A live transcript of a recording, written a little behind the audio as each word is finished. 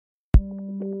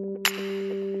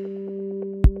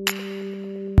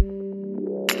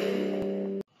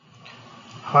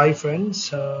Hi friends,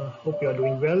 hope you are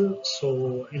doing well.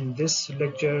 So in this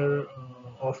lecture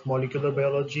of molecular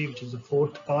biology, which is the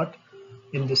fourth part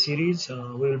in the series,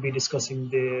 we will be discussing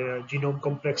the genome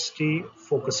complexity,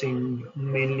 focusing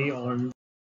mainly on.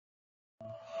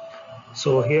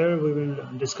 So here we will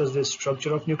discuss the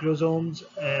structure of nucleosomes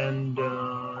and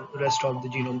rest of the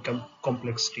genome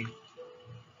complexity,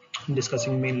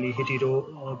 discussing mainly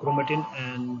heterochromatin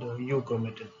and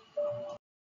euchromatin.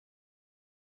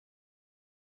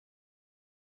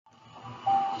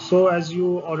 So as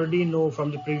you already know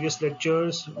from the previous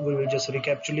lectures, we will just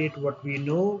recapitulate what we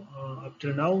know up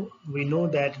till now. We know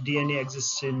that DNA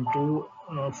exists in two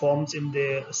forms in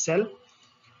the cell.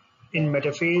 In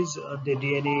metaphase, the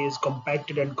DNA is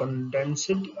compacted and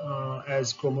condensed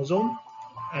as chromosome,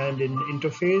 and in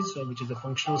interphase, which is the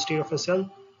functional state of a cell,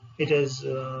 it is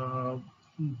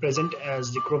present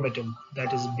as the chromatin,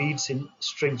 that is beads in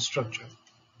string structure.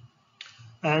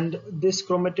 And this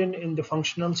chromatin in the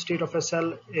functional state of a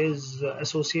cell is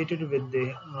associated with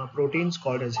the proteins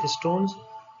called as histones,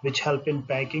 which help in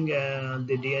packing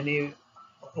the DNA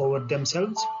over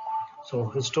themselves.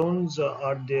 So histones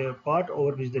are the part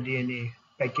over which the DNA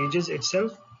packages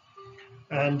itself.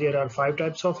 And there are five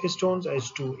types of histones: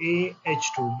 H2A,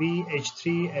 H2B,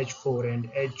 H3, H4,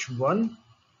 and H1.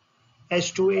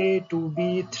 H2A,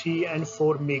 2B, 3, and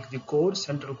 4 make the core,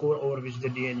 central core over which the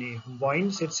DNA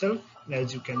winds itself.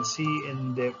 As you can see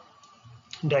in the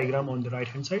diagram on the right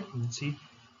hand side, you can see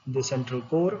the central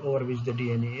core over which the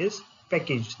DNA is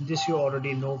packaged. This you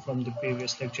already know from the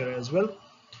previous lecture as well.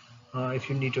 If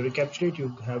you need to recapitulate,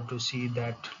 you have to see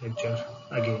that lecture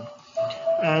again.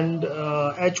 And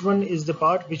H1 is the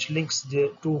part which links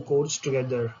the two cores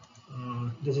together.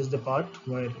 This is the part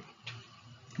where it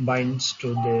binds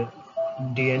to the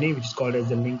DNA, which is called as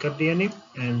the linker DNA,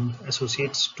 and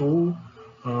associates two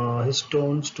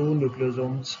histones, two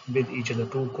nucleosomes with each other,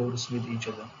 two cores with each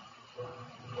other.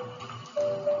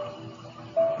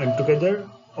 And together,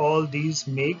 all these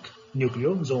make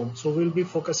nucleosome. So we'll be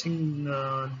focusing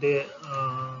the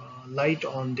light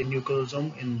on the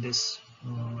nucleosome in this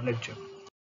lecture.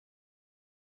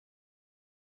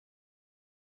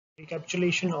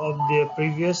 Recapitulation of the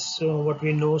previous what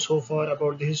we know so far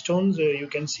about the histones. You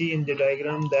can see in the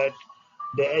diagram that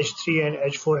the H3 and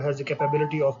H4 has the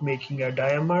capability of making a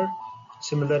dimer.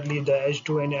 Similarly, the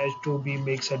H2 and H2B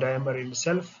makes a dimer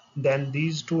itself. Then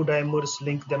these two dimers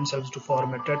link themselves to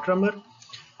form a tetramer,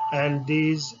 and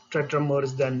these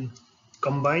tetramers then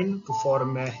combine to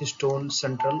form a histone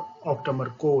central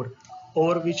octamer core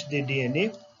over which the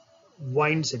DNA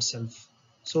winds itself.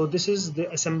 So this is the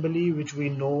assembly which we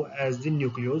know as the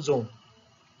nucleosome.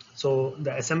 So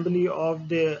the assembly of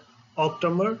the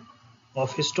octamer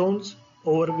of histones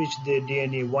over which the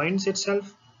DNA winds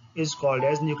itself is called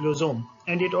as nucleosome,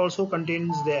 and it also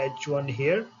contains the H1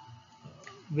 here,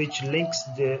 which links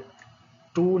the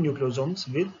two nucleosomes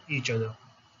with each other.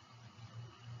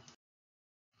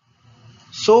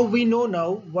 So we know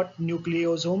now what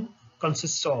nucleosome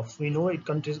consists of. We know it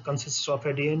consists of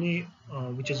a DNA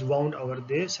which is wound over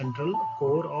the central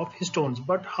core of histones.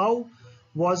 But how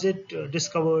was it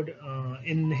discovered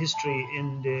in history,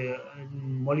 in the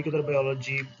molecular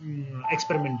biology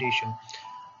experimentation?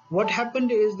 What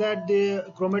happened is that the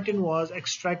chromatin was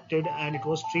extracted and it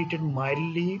was treated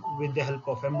mildly with the help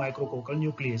of a micrococcal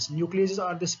nuclease. Nucleases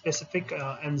are the specific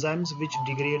enzymes which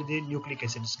degrade the nucleic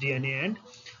acids, DNA and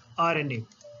RNA.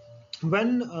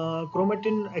 When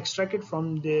chromatin extracted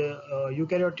from the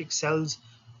eukaryotic cells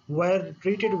were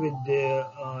treated with the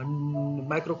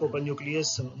micrococcal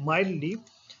nucleus mildly,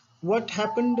 what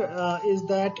happened is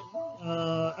that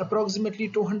approximately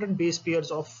 200 base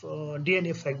pairs of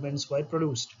DNA fragments were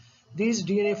produced. These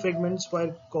DNA fragments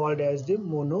were called as the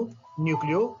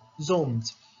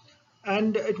mononucleosomes,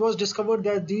 and it was discovered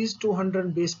that these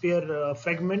 200 base pair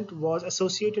fragment was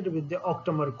associated with the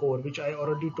octamer core, which I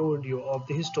already told you of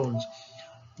the histones.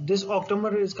 This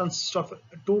octamer is consists of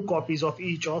two copies of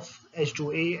each of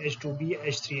H2A, H2B,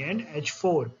 H3, and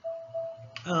H4.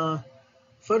 Uh,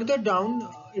 Further down,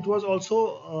 it was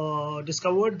also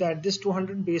discovered that this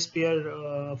 200 base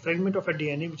pair fragment of a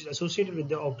DNA, which is associated with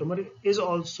the octamer, is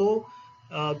also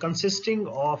consisting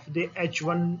of the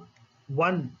H1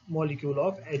 molecule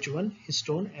of H1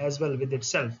 histone as well with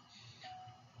itself.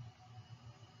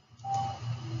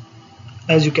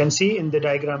 As you can see in the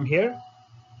diagram here,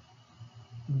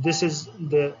 this is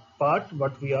the part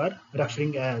what we are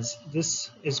referring as.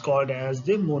 This is called as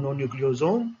the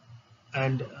mononucleosome,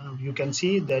 and you can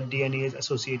see that DNA is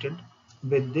associated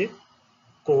with the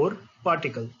core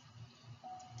particle.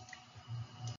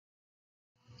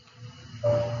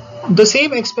 The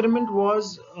same experiment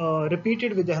was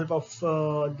repeated with the help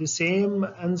of the same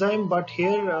enzyme, but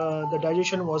here the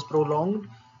digestion was prolonged,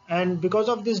 and because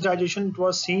of this digestion it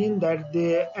was seen that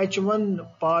the H1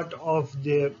 part of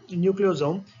the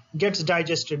nucleosome gets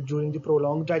digested during the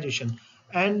prolonged digestion,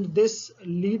 and this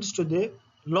leads to the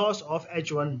loss of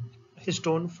H1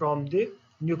 histone from the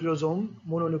nucleosome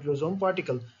mononucleosome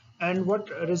particle, and what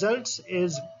results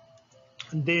is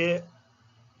the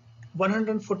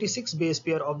 146 base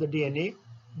pair of the DNA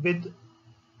with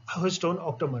histone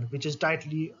octamer, which is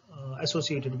tightly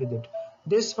associated with it.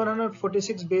 This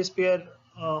 146 base pair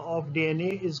of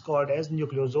DNA is called as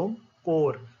nucleosome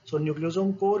core. So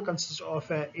nucleosome core consists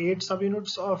of 8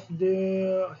 subunits of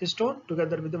the histone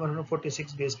together with the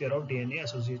 146 base pair of DNA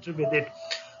associated with it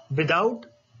without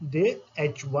the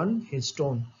H1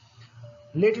 histone.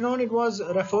 Later on it was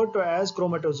referred to as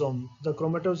chromatosome. The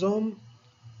chromatosome,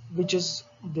 which is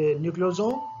the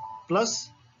nucleosome plus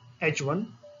H1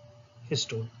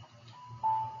 histone.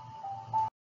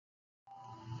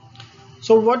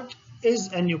 So what is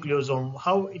a nucleosome?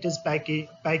 How it is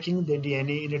packing the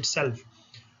DNA in itself?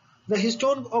 The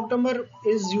histone octamer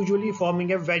is usually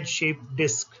forming a wedge-shaped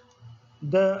disc.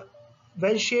 The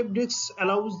wedge-shaped disc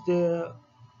allows the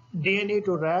DNA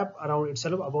to wrap around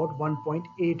itself about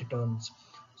 1.8 turns.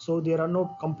 So there are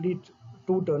no complete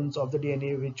 2 turns of the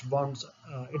DNA which bonds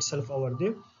itself over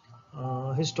the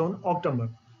histone octamer.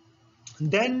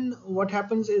 Then what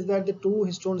happens is that the two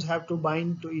histones have to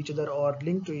bind to each other or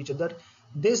link to each other.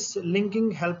 This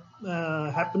linking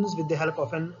happens with the help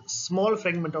of a small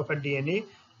fragment of a DNA.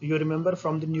 You remember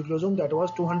from the nucleosome that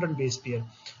was 200 base pair.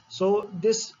 So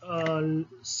this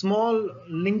small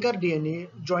linker DNA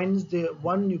joins the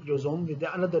one nucleosome with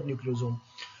the another nucleosome,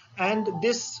 and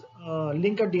this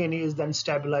linker DNA is then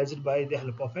stabilized by the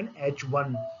help of an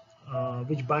H1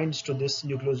 which binds to this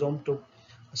nucleosome to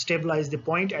stabilize the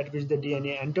point at which the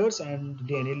DNA enters and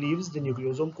DNA leaves the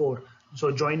nucleosome core,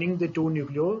 so joining the two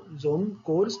nucleosome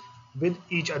cores with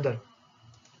each other.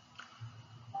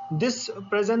 This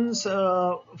presence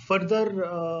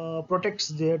further protects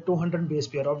the 200 base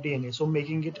pair of DNA, so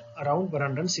making it around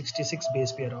 166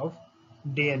 base pair of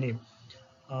DNA,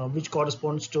 which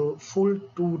corresponds to full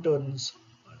 2 turns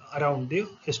around the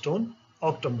histone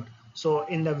octamer. So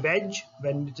in the wedge,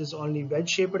 when it is only wedge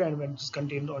shaped and when it is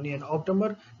contained only an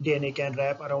octamer, DNA can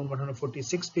wrap around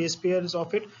 146 base pairs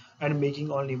of it and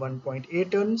making only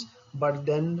 1.8 turns. But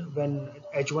then when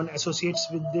H1 associates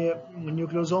with the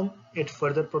nucleosome, it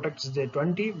further protects the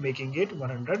 20, making it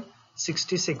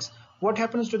 166. What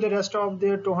happens to the rest of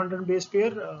the 200 base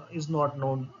pair is not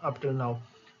known up till now.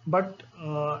 But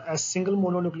as single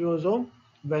mononucleosome,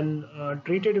 when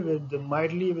treated with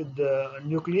mildly with the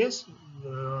nucleus,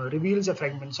 reveals the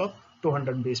fragments of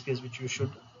 200 base pairs, which you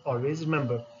should always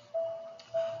remember.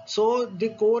 So the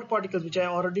core particles, which I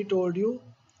already told you,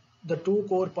 the two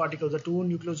core particles, the two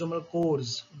nucleosomal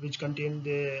cores, which contain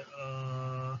the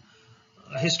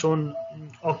histone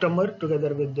octamer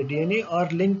together with the DNA, are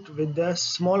linked with the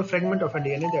small fragment of a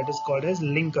DNA that is called as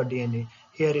linker DNA.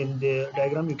 Here in the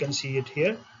diagram you can see it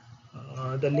here,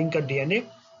 the linker DNA,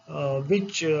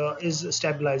 which is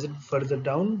stabilized further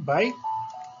down by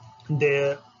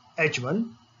the H1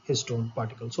 histone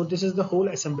particle. So this is the whole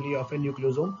assembly of a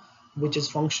nucleosome, which is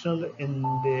functional in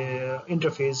the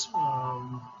interphase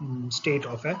state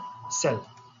of a cell.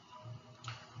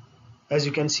 As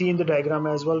you can see in the diagram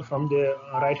as well, from the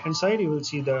right hand side you will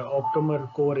see the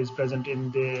octamer core is present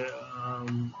in the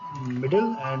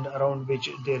middle, and around which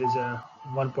there is a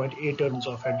 1.8 turns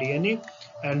of a DNA,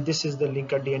 and this is the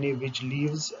linker DNA which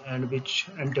leaves and which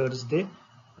enters the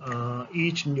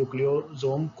each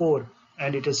nucleosome core,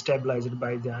 and it is stabilized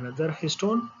by the another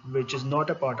histone which is not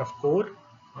a part of core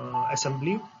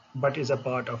assembly but is a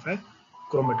part of a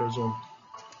chromatosome.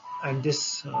 And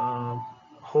this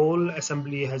whole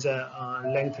assembly has a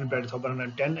length and breadth of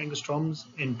 110 angstroms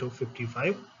into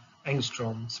 55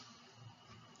 angstroms.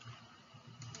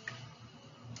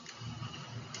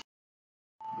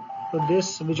 So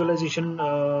this visualization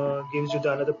gives you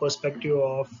the another perspective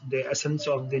of the essence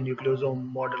of the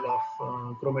nucleosome model of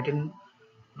chromatin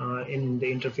in the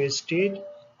interphase state.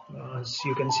 As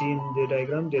you can see in the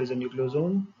diagram, there is a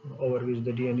nucleosome over which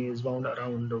the DNA is bound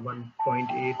around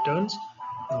 1.8 turns,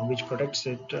 which protects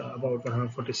it about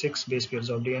 146 base pairs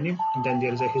of DNA. And then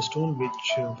there is a histone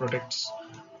which protects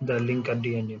the linker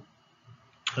DNA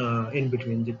in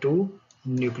between the two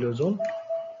nucleosome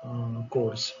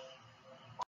cores.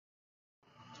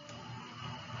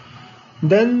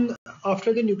 Then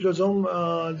after the nucleosome,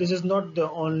 this is not the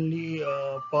only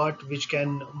part which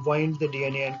can wind the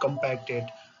DNA and compact it.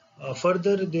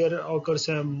 Further, there occurs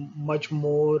a much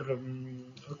more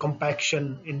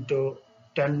compaction into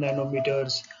 10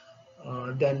 nanometers,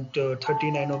 then to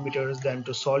 30 nanometers, then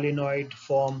to solenoid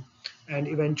form, and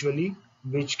eventually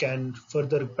which can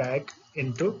further pack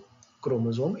into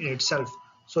chromosome in itself.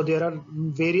 So there are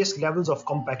various levels of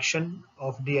compaction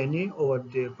of DNA over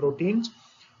the proteins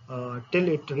till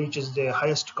it reaches the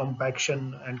highest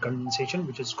compaction and condensation,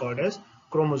 which is called as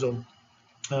chromosome.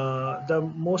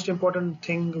 The most important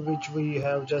thing which we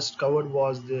have just covered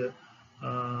was the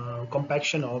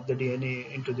compaction of the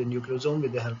DNA into the nucleosome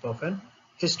with the help of an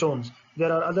histones.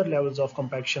 There are other levels of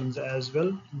compactions as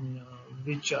well,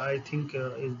 which I think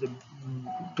is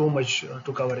too much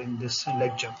to cover in this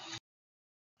lecture.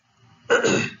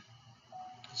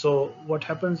 So what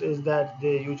happens is that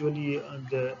they usually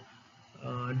the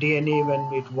DNA,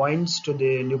 when it binds to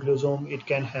the nucleosome, it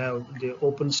can have the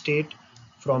open state.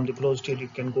 From the closed state,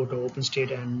 it can go to open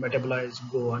state and metabolize,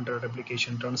 go under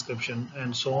replication, transcription,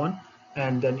 and so on.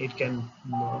 And then it can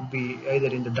be either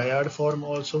in the diode form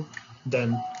also,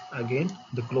 then again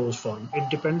the closed form. It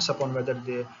depends upon whether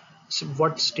the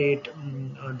what state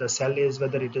the cell is,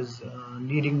 whether it is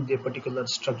needing the particular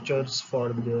structures for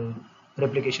the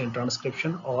replication and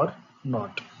transcription or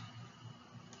not.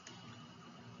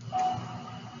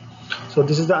 So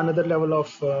this is the another level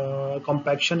of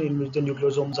compaction in which the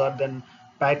nucleosomes are then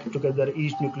packed together.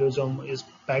 Each nucleosome is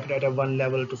packed at a one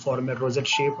level to form a rosette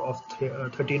shape of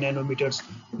 30 nanometers,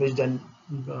 which then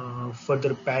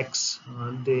further packs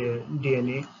the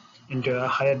DNA into a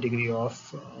higher degree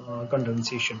of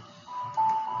condensation,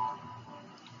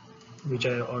 which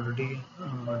I already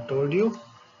told you.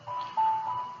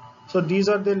 So these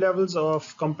are the levels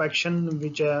of compaction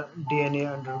which a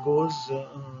DNA undergoes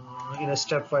in a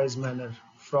stepwise manner,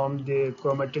 from the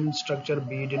chromatin structure,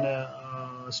 be it in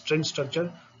a string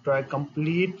structure, to a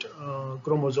complete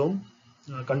chromosome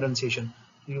condensation.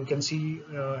 You can see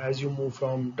as you move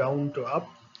from down to up,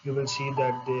 you will see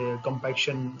that the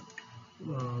compaction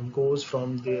goes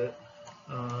from the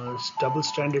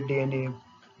double-stranded DNA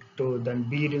to then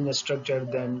bead in a structure,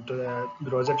 then to the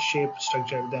rosette shape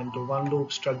structure, then to one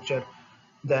loop structure,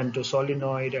 then to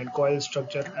solenoid and coil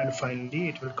structure, and finally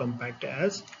it will compact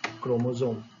as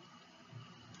chromosome.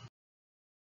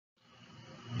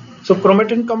 So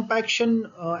chromatin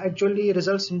compaction actually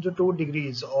results into two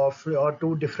degrees of, or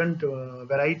two different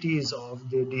varieties of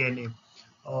the DNA,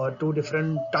 or two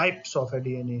different types of a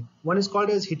DNA. One is called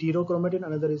as heterochromatin,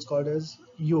 another is called as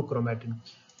Eu-chromatin.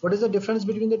 What is the difference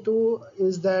between the two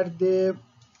is that the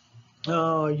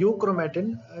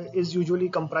Eu-chromatin is usually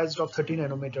comprised of 30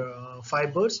 nanometer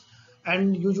fibers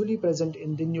and usually present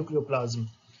in the nucleoplasm.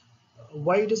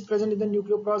 Why it is present in the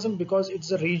nucleoplasm? Because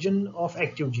it's a region of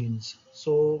active genes.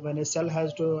 So when a cell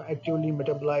has to actively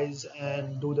metabolize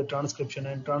and do the transcription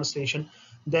and translation,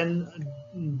 then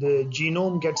the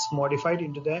genome gets modified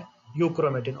into the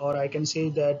euchromatin, or I can say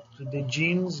that the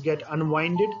genes get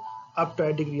unwinded up to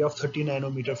a degree of 30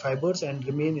 nanometer fibers and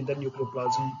remain in the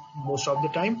nucleoplasm most of the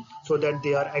time, so that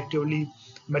they are actively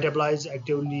metabolized,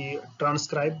 actively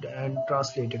transcribed and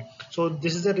translated. So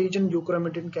this is the region.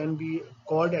 Euchromatin can be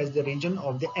called as the region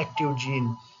of the active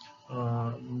gene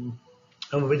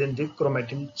within the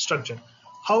chromatin structure.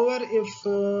 However, if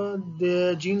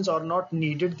the genes are not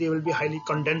needed, they will be highly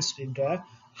condensed into a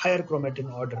higher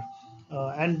chromatin order,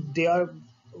 and they are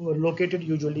located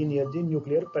usually near the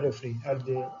nuclear periphery, at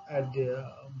the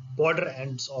border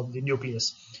ends of the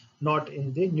nucleus, not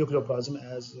in the nucleoplasm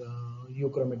as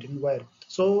euchromatin were.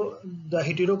 So the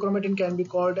heterochromatin can be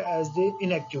called as the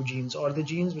inactive genes, or the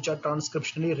genes which are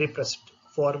transcriptionally repressed.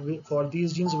 For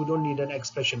these genes, we don't need an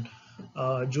expression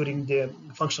during the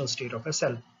functional state of a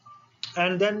cell.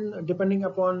 And then depending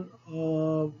upon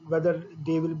whether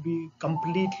they will be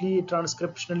completely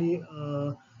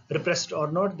transcriptionally repressed or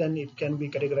not, then it can be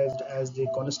categorized as the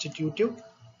constitutive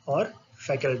or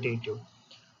facultative.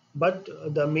 But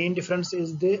the main difference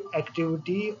is the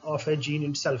activity of a gene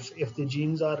itself. If the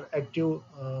genes are active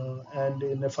and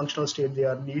in a functional state, they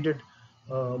are needed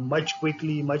much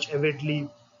quickly, much avidly,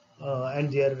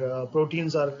 and their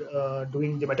proteins are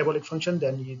doing the metabolic function,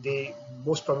 then they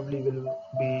most probably will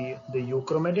be the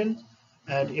euchromatin,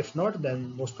 and if not,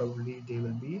 then most probably they will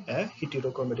be a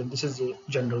heterochromatin. This is the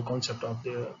general concept of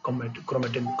the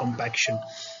chromatin compaction.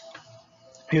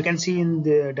 You can see in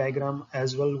the diagram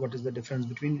as well what is the difference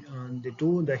between the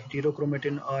two. The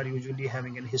heterochromatin are usually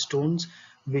having an histones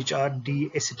which are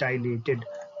deacetylated,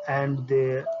 and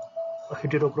the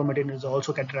heterochromatin is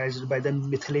also characterized by the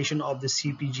methylation of the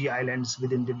CpG islands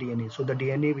within the DNA. So the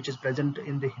DNA which is present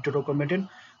in the heterochromatin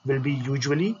will be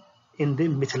usually in the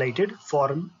methylated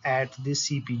form at the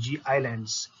CpG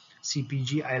islands.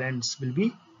 CpG islands will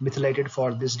be methylated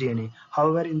for this DNA.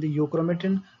 However, in the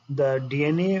euchromatin, the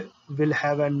DNA will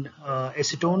have an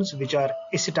acetones which are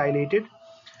acetylated,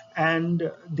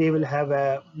 and they will have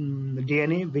a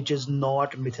DNA which is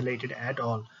not methylated at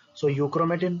all. So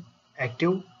euchromatin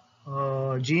active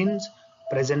genes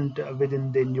present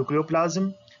within the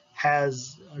nucleoplasm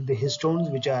has the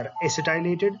histones which are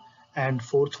acetylated, and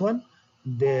fourth one,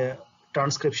 the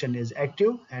transcription is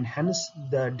active, and hence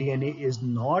the DNA is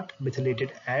not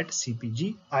methylated at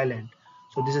CpG island.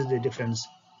 So this is the difference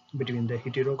between the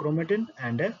heterochromatin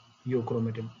and a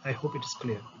euchromatin. I hope it is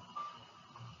clear.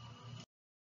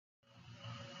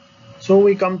 So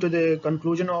we come to the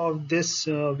conclusion of this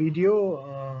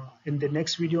video. In the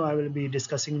next video, I will be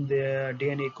discussing the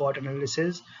DNA code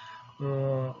analysis,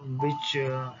 which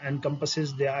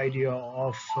encompasses the idea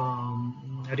of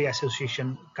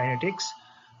reassociation kinetics.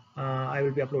 I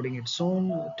will be uploading it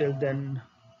soon. Till then,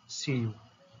 see you.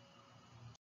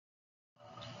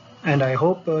 And I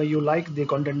hope you like the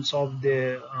contents of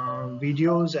the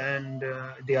videos, and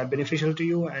they are beneficial to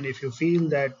you. And if you feel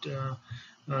that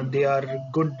they are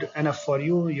good enough for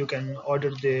you, you can order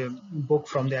the book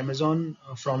from the Amazon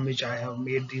from which I have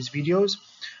made these videos.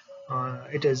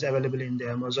 It is available in the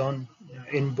Amazon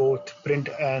in both print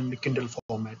and Kindle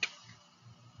format.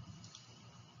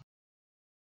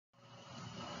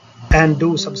 And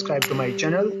do subscribe to my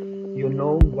channel. You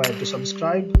know where to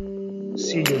subscribe.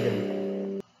 See you then.